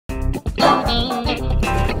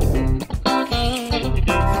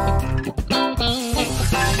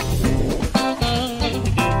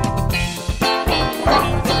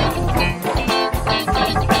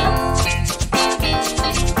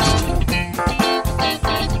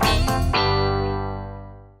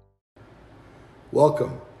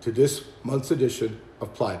Welcome to this month's edition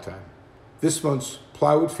of PlyTime. This month's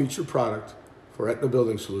plywood featured product for Aetna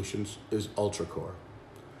Building Solutions is Ultra-Core.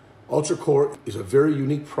 Ultra-Core is a very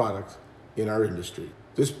unique product in our industry.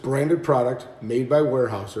 This branded product, made by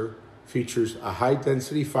Weyerhaeuser, features a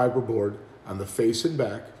high-density fiberboard on the face and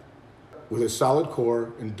back with a solid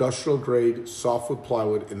core, industrial-grade softwood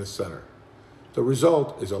plywood in the center. The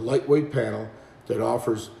result is a lightweight panel that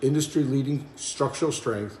offers industry-leading structural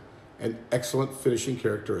strength and excellent finishing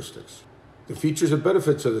characteristics. The features and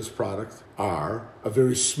benefits of this product are a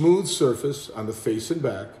very smooth surface on the face and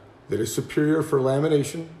back that is superior for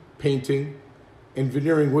lamination, painting, and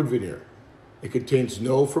veneering wood veneer. It contains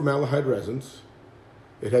no formaldehyde resins.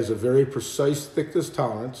 It has a very precise thickness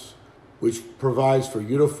tolerance, which provides for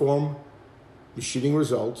uniform machining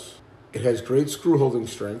results. It has great screw holding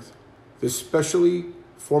strength. This specially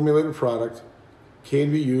formulated product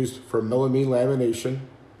can be used for melamine lamination.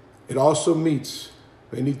 It also meets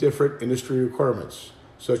many different industry requirements,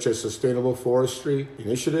 such as Sustainable Forestry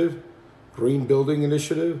Initiative, Green Building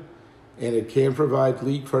Initiative, and it can provide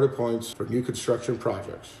LEED credit points for new construction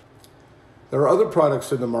projects. There are other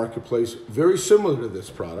products in the marketplace very similar to this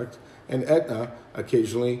product, and Aetna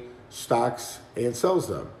occasionally stocks and sells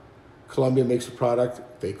them. Columbia makes a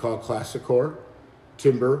product they call Classic Core,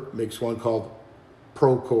 Timber makes one called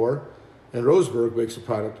Pro Core, and Roseburg makes a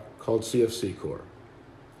product called CFC Core.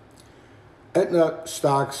 Aetna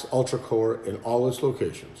stocks Ultra-Core in all its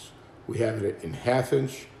locations. We have it in 1/2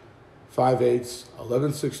 inch, 5/8,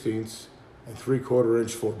 11/16, and 3/4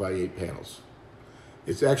 inch 4x8 panels.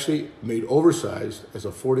 It's actually made oversized as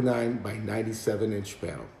a 49 by 97 inch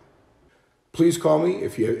panel. Please call me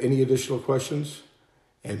if you have any additional questions,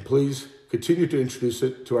 and please continue to introduce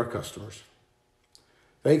it to our customers.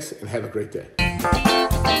 Thanks and have a great day.